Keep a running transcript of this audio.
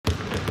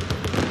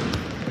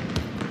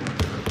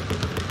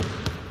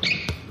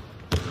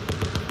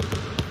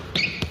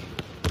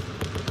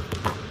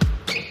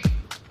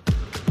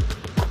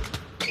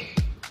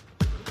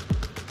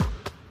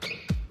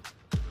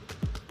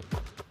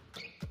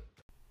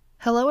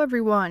Hello,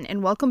 everyone,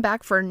 and welcome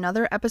back for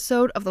another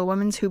episode of the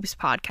Women's Hoops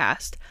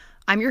Podcast.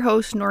 I'm your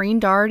host, Noreen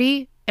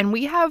Doherty, and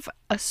we have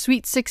a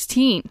Sweet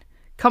 16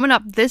 coming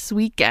up this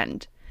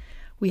weekend.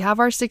 We have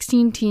our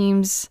 16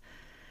 teams,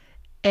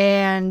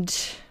 and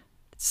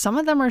some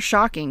of them are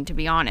shocking, to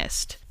be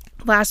honest.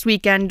 Last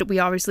weekend, we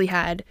obviously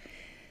had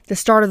the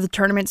start of the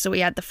tournament, so we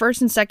had the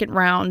first and second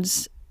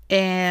rounds,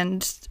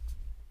 and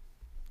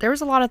there was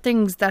a lot of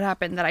things that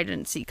happened that I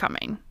didn't see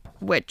coming,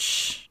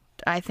 which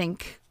I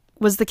think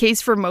was the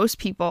case for most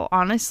people,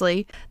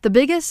 honestly. The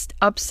biggest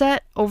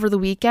upset over the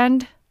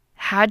weekend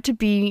had to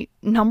be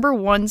number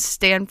 1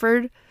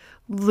 Stanford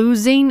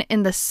losing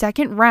in the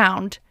second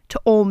round to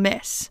Ole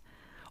Miss.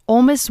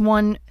 Ole Miss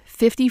won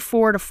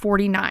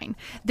 54-49.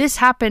 This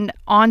happened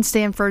on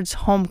Stanford's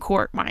home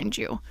court, mind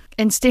you.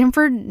 And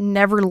Stanford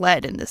never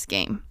led in this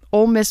game.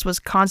 Ole Miss was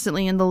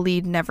constantly in the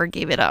lead, never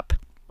gave it up.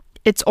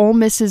 It's Ole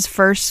Miss's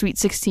first Sweet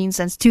 16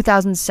 since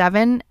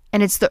 2007,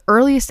 and it's the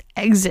earliest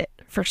exit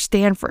for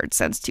Stanford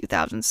since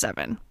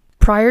 2007.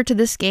 Prior to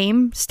this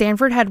game,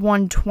 Stanford had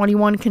won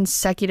 21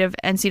 consecutive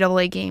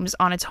NCAA games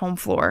on its home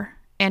floor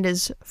and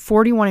is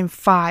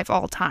 41-5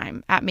 all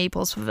time at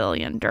Maples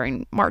Pavilion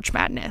during March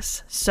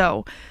Madness.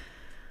 So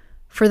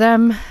for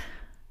them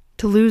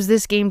to lose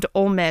this game to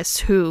Ole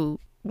Miss, who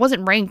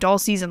wasn't ranked all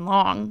season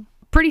long,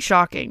 pretty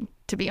shocking,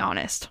 to be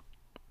honest.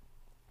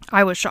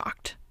 I was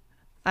shocked.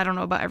 I don't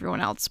know about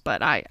everyone else,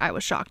 but I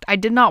was shocked. I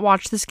did not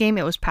watch this game.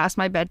 It was past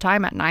my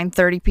bedtime at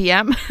 9:30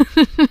 p.m.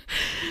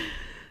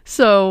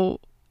 So,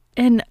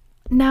 and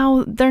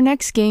now their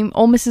next game,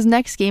 Ole Miss's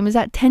next game, is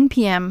at 10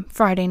 p.m.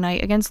 Friday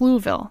night against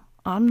Louisville.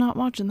 I'm not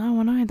watching that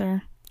one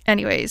either.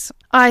 Anyways,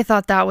 I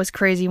thought that was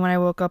crazy when I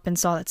woke up and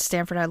saw that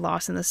Stanford had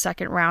lost in the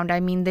second round.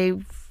 I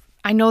mean,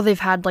 I know they've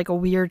had like a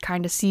weird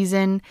kind of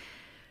season,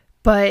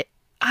 but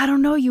I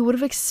don't know. You would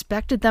have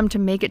expected them to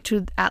make it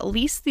to at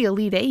least the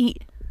Elite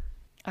Eight.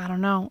 I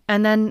don't know.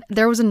 And then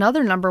there was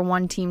another number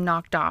 1 team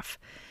knocked off.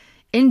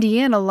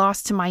 Indiana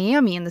lost to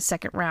Miami in the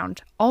second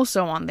round,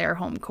 also on their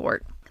home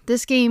court.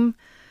 This game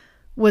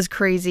was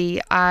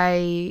crazy.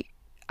 I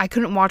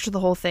couldn't watch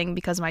the whole thing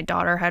because my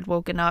daughter had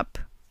woken up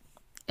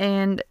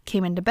and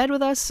came into bed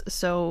with us,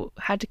 so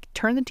had to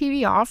turn the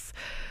TV off.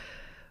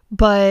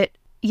 But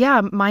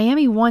yeah,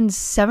 Miami won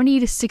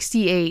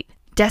 70-68.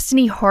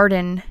 Destiny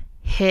Harden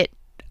hit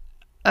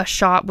a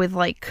shot with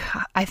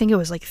I think it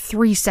was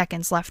 3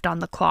 seconds left on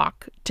the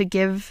clock to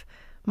give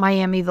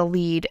Miami the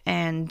lead,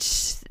 and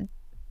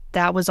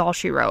that was all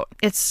she wrote.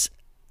 It's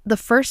the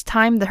first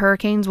time the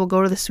Hurricanes will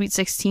go to the Sweet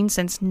 16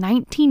 since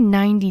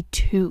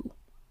 1992.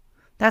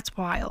 That's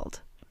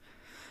wild.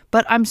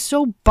 But I'm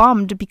so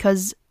bummed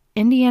because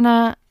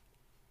Indiana,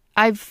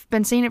 I've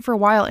been saying it for a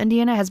while,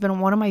 Indiana has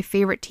been one of my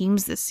favorite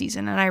teams this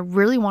season, and I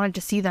really wanted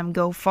to see them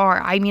go far.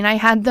 I mean, I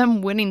had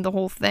them winning the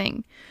whole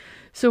thing.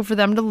 So for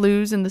them to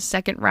lose in the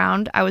second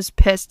round, I was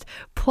pissed.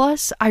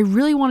 Plus, I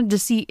really wanted to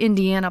see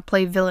Indiana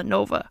play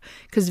Villanova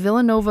because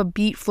Villanova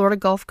beat Florida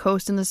Gulf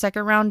Coast in the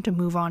second round to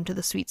move on to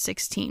the Sweet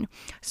 16.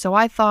 So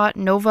I thought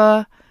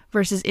Nova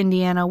versus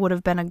Indiana would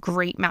have been a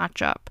great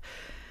matchup.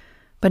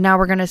 But now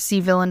we're going to see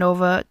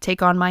Villanova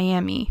take on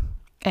Miami.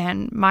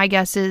 And my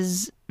guess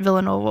is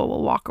Villanova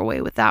will walk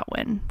away with that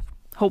win,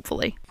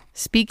 hopefully.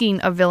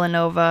 Speaking of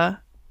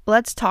Villanova,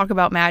 let's talk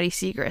about Maddie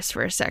Siegrist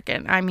for a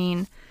second. I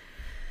mean,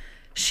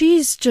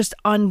 she's just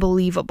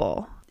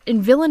unbelievable.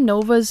 In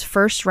Villanova's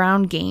first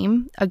round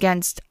game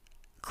against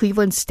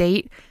Cleveland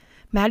State,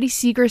 Maddie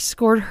Siegrist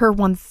scored her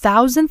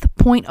 1,000th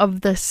point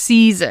of the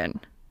season.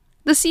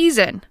 The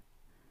season.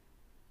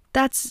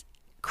 That's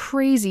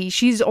crazy.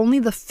 She's only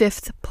the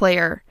 5th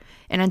player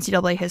in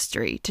NCAA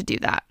history to do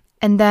that.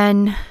 And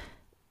then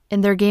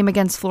in their game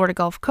against Florida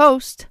Gulf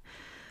Coast,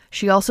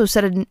 she also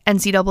set an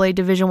NCAA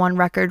Division I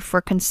record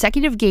for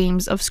consecutive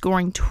games of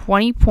scoring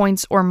 20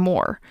 points or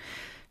more.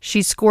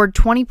 She scored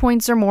 20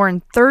 points or more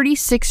in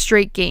 36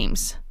 straight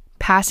games,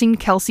 passing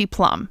Kelsey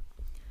Plum.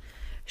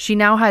 She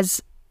now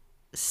has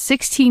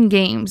 16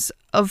 games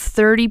of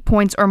 30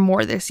 points or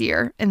more this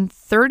year, and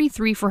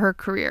 33 for her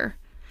career.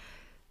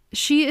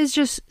 She is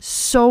just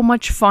so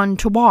much fun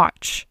to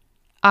watch.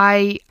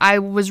 I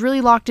was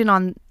really locked in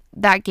on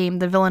that game,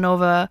 the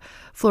Villanova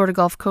Florida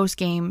Gulf Coast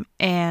game,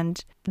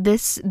 and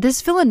this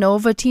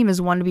Villanova team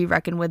is one to be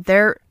reckoned with.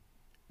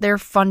 They're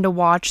fun to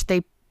watch.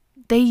 They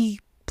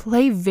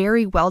play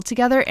very well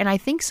together, and I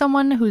think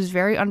someone who's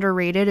very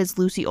underrated is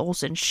Lucy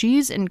Olson.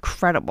 She's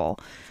incredible.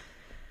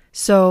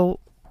 So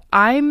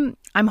I'm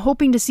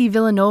hoping to see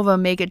Villanova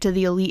make it to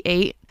the Elite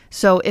Eight.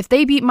 So if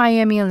they beat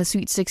Miami on the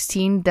Sweet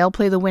 16, they'll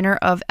play the winner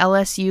of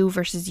LSU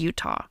versus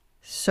Utah.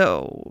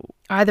 So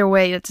either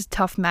way, it's a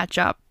tough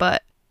matchup,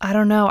 but I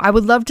don't know. I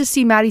would love to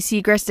see Maddie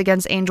Siegrist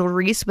against Angel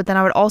Reese, but then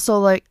I would also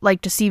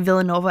like to see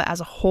Villanova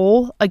as a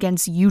whole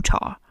against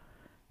Utah.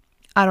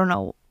 I don't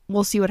know.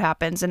 We'll see what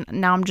happens. And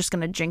now I'm just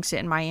going to jinx it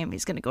and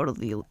Miami's going to go to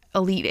the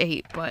Elite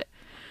Eight, but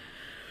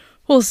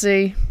we'll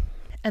see.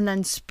 And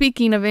then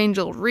speaking of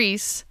Angel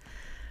Reese,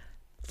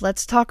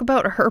 let's talk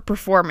about her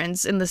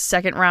performance in the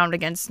second round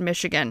against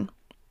Michigan.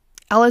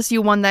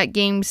 LSU won that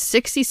game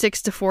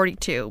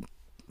 66-42.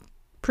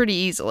 pretty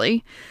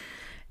easily.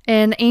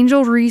 And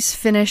Angel Reese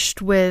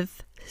finished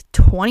with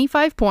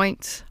 25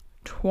 points,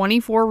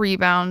 24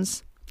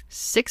 rebounds,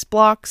 6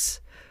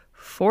 blocks,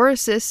 4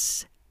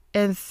 assists,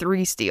 and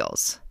 3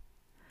 steals.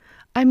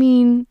 I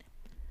mean,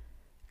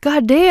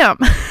 goddamn.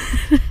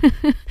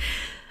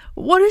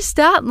 What a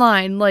stat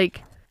line.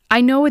 Like, I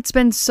know it's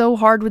been so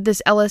hard with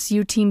this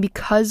LSU team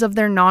because of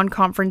their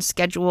non-conference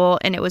schedule,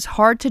 and it was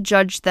hard to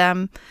judge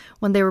them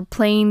when they were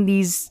playing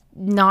these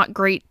not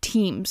great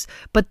teams.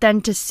 But then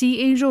to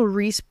see Angel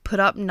Reese put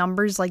up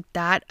numbers like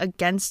that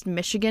against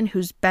Michigan,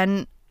 who's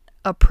been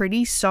a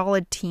pretty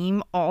solid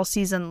team all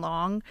season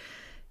long,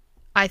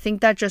 I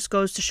think that just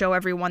goes to show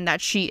everyone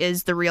that she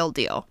is the real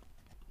deal.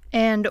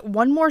 And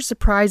one more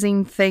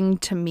surprising thing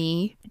to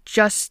me,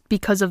 just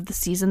because of the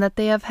season that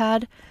they have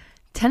had,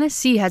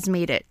 Tennessee has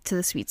made it to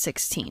the Sweet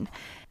 16.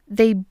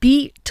 They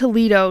beat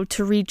Toledo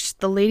to reach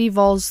the Lady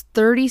Vols'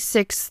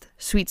 36th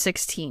Sweet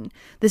 16.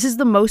 This is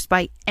the most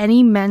by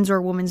any men's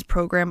or women's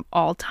program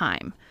all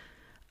time.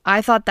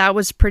 I thought that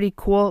was pretty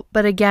cool,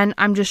 but again,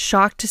 I'm just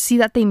shocked to see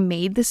that they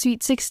made the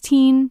Sweet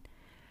 16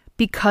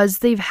 because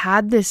they've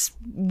had this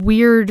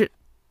weird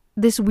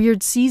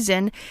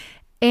season,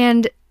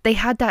 and they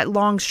had that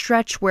long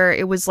stretch where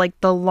it was like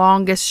the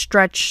longest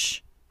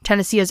stretch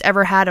Tennessee has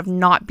ever had of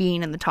not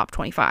being in the top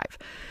 25.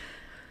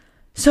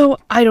 So,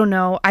 I don't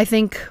know.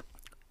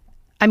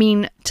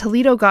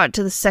 Toledo got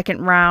to the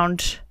second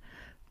round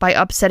by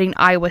upsetting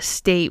Iowa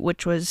State,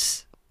 which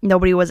was,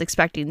 nobody was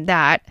expecting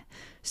that.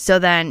 So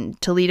then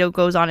Toledo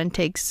goes on and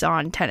takes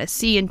on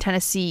Tennessee, and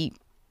Tennessee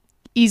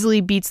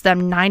easily beats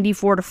them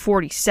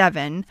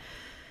 94-47.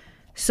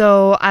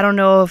 So, I don't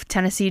know if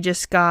Tennessee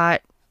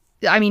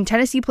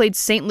Tennessee played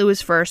St.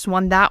 Louis first,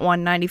 won that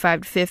one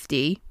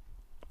 95-50.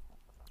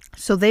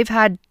 So they've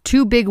had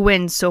 2 big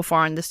wins so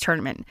far in this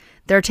tournament.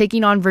 They're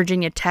taking on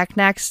Virginia Tech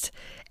next,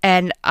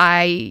 and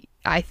I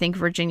think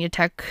Virginia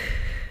Tech,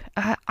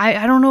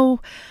 I don't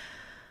know,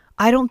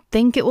 I don't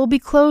think it will be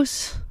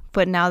close,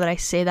 but now that I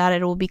say that,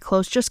 it will be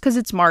close just because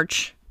it's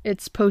March.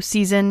 It's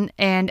postseason,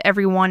 and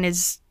everyone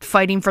is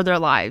fighting for their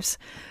lives.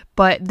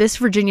 But this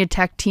Virginia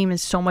Tech team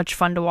is so much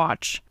fun to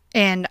watch,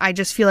 and I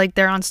just feel like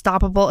they're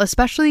unstoppable,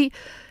 especially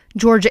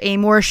Georgia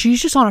Amoore. She's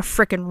just on a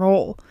freaking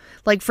roll.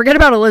 Like, forget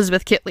about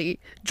Elizabeth Kitley.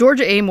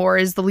 Georgia Amoore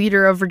is the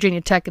leader of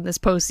Virginia Tech in this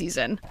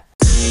postseason.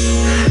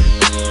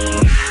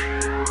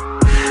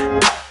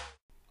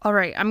 All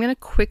right, I'm going to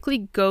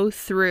quickly go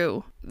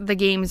through the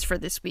games for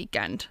this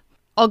weekend.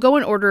 I'll go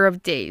in order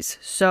of days.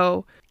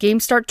 So,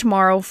 games start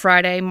tomorrow,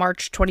 Friday,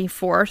 March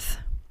 24th.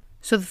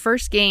 So, the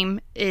first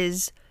game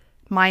is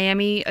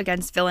Miami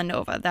against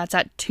Villanova. That's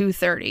at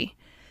 2:30.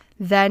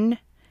 Then,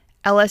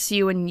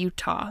 LSU and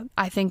Utah.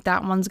 I think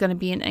that one's going to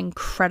be an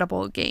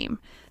incredible game.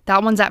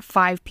 That one's at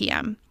 5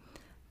 p.m.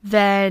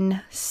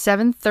 Then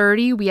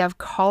 7:30, we have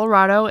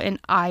Colorado and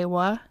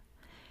Iowa.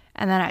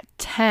 And then at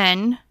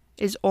 10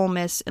 is Ole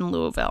Miss and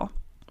Louisville.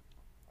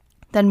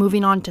 Then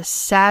moving on to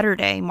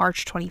Saturday,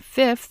 March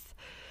 25th,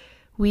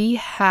 we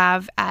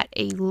have at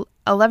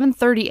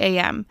 11:30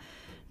 a.m.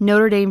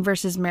 Notre Dame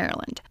versus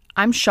Maryland.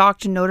 I'm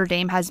shocked Notre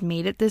Dame has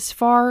made it this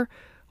far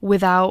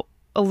without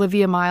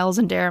Olivia Miles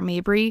and Dara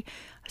Mabry.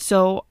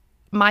 So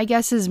my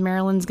guess is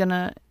Maryland's going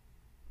to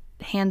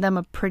hand them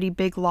a pretty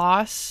big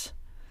loss.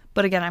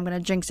 But again, I'm going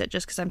to jinx it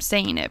just because I'm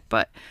saying it.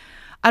 But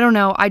I don't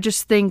know. I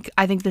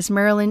think this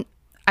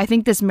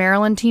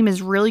Maryland team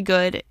is really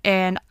good.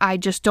 And I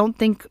just don't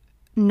think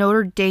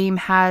Notre Dame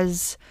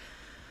has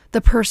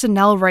the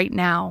personnel right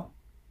now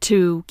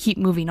to keep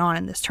moving on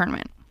in this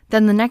tournament.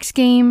 Then the next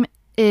game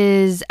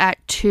is at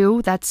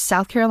 2. That's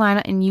South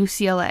Carolina and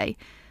UCLA.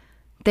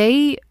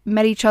 They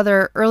met each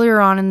other earlier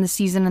on in the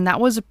season, and that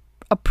was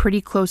a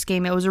pretty close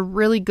game. It was a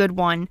really good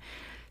one.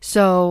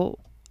 So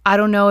I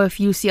don't know if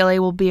UCLA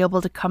will be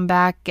able to come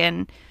back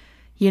and,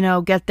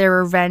 get their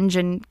revenge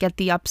and get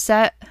the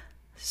upset.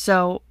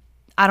 So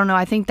I don't know.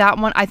 I think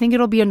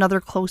it'll be another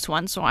close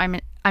one. So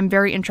I'm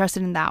very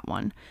interested in that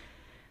one.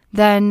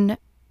 Then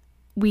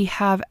we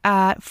have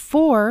at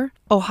 4,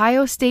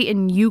 Ohio State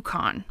and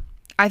UConn.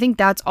 I think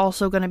that's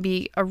also going to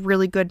be a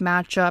really good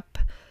matchup.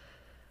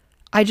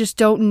 I just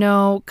don't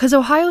know, because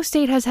Ohio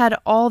State has had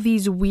all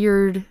these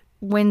weird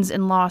wins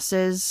and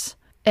losses,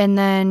 and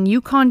then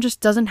UConn just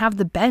doesn't have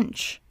the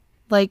bench.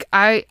 Like,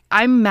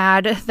 I'm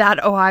mad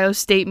that Ohio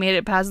State made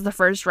it past the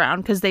first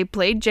round because they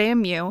played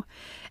JMU,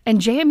 and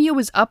JMU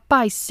was up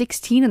by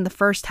 16 in the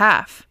first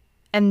half,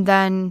 and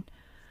then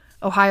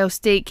Ohio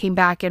State came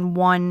back and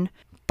won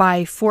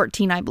by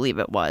 14, I believe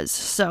it was.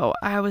 So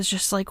I was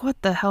just like,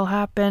 what the hell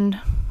happened?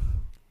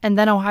 And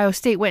then Ohio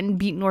State went and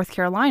beat North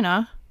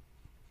Carolina.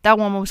 That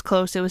one was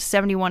close. It was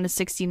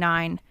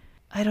 71-69.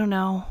 I don't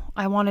know.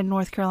 I wanted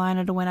North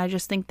Carolina to win. I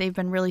just think they've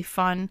been really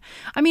fun.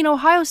 I mean,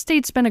 Ohio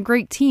State's been a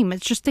great team.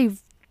 It's just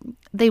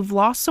they've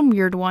lost some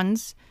weird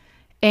ones,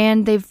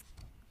 and they've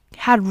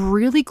had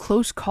really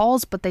close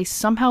calls, but they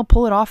somehow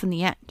pull it off in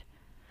the end.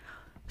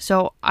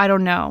 So I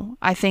don't know.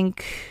 I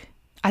think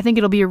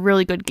it'll be a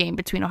really good game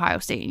between Ohio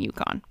State and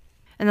UConn.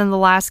 And then the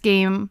last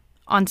game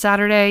on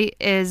Saturday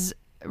is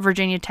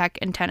Virginia Tech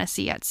and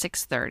Tennessee at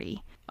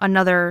 6:30.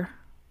 another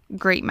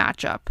great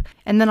matchup.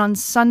 And then on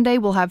Sunday,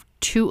 we'll have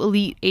 2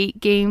 Elite 8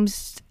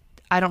 games.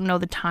 I don't know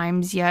the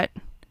times yet.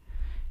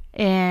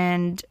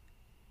 And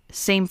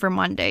same for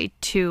Monday,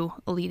 2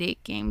 Elite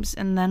 8 games.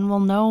 And then we'll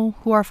know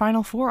who our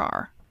Final Four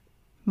are.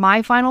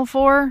 My Final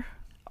Four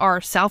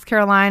are South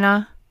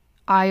Carolina,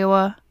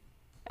 Iowa,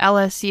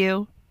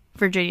 LSU,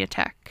 Virginia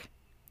Tech.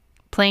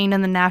 Playing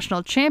in the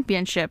national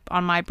championship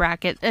on my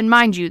bracket. And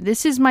mind you,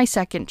 this is my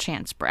second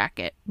chance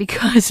bracket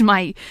because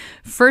my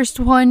first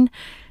one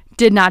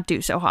did not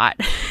do so hot.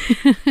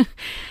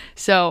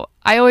 So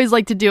I always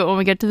like to do it when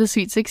we get to the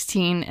Sweet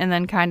 16 and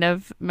then kind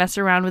of mess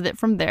around with it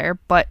from there.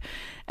 But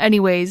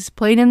anyways,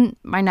 playing in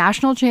my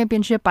national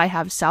championship, I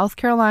have South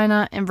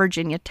Carolina and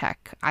Virginia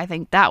Tech. I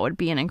think that would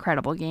be an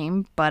incredible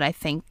game, but I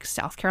think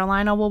South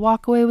Carolina will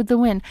walk away with the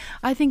win.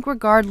 I think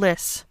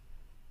regardless,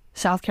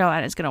 South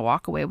Carolina is going to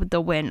walk away with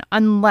the win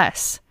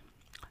unless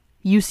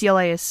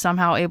UCLA is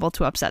somehow able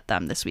to upset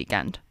them this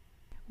weekend.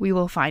 We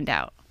will find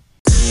out.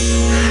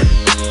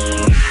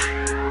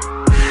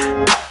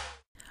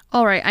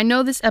 Alright, I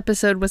know this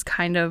episode was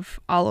kind of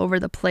all over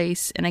the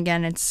place, and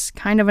again, it's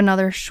kind of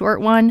another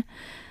short one,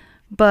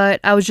 but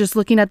I was just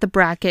looking at the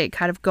bracket,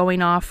 kind of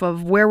going off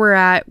of where we're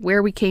at,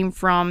 where we came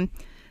from,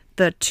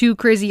 the 2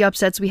 crazy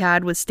upsets we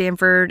had with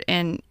Stanford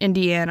and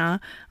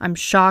Indiana. I'm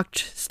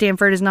shocked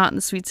Stanford is not in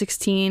the Sweet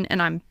 16,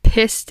 and I'm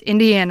pissed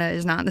Indiana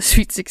is not in the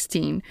Sweet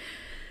 16.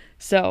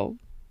 So,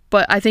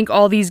 but I think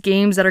all these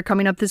games that are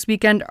coming up this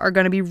weekend are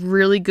going to be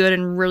really good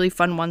and really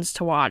fun ones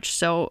to watch,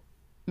 so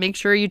make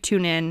sure you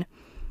tune in.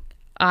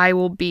 I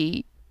will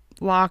be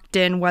locked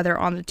in, whether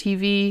on the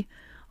TV,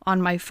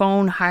 on my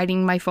phone,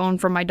 hiding my phone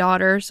from my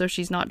daughter so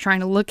she's not trying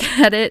to look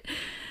at it.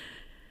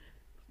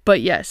 But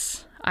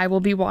yes, I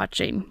will be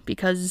watching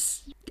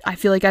because I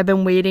feel like I've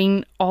been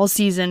waiting all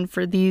season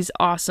for these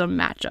awesome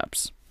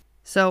matchups.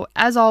 So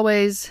as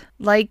always,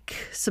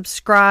 like,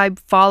 subscribe,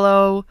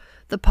 follow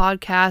the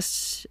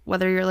podcast,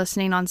 whether you're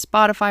listening on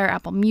Spotify or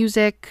Apple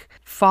Music.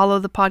 Follow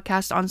the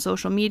podcast on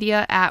social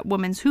media at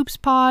Women's Hoops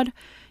Pod.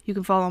 You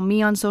can follow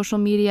me on social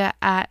media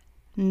at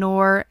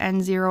Nour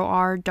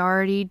N0R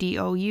Dougherty,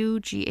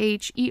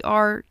 DOUGHERTY.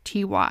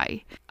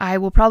 I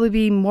will probably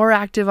be more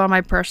active on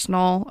my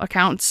personal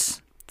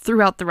accounts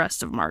throughout the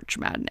rest of March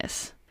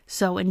Madness.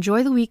 So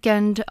enjoy the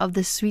weekend of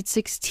the Sweet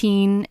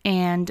 16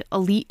 and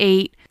Elite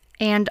 8,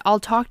 and I'll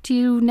talk to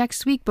you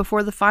next week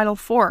before the Final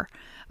Four.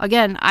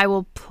 Again, I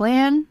will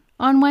plan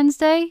on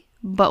Wednesday,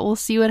 but we'll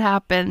see what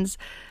happens.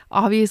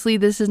 Obviously,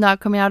 this is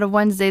not coming out of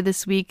Wednesday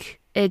this week.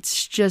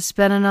 It's just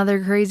been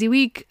another crazy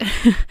week.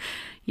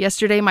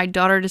 Yesterday, my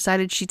daughter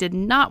decided she did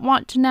not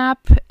want to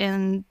nap,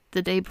 and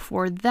the day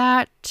before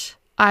that,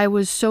 I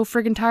was so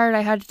friggin' tired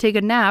I had to take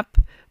a nap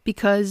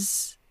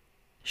because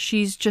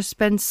she's just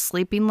been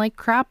sleeping like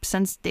crap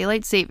since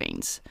daylight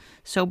savings.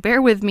 So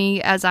bear with me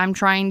as I'm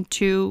trying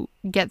to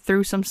get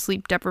through some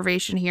sleep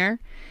deprivation here.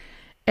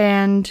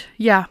 And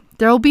yeah,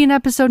 there'll be an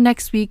episode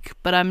next week,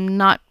 but I'm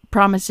not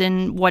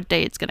promising what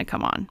day it's going to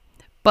come on.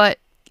 But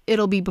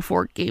it'll be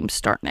before games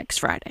start next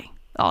Friday.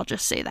 I'll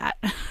just say that.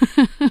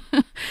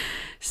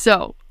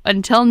 So,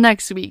 until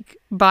next week,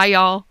 bye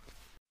y'all.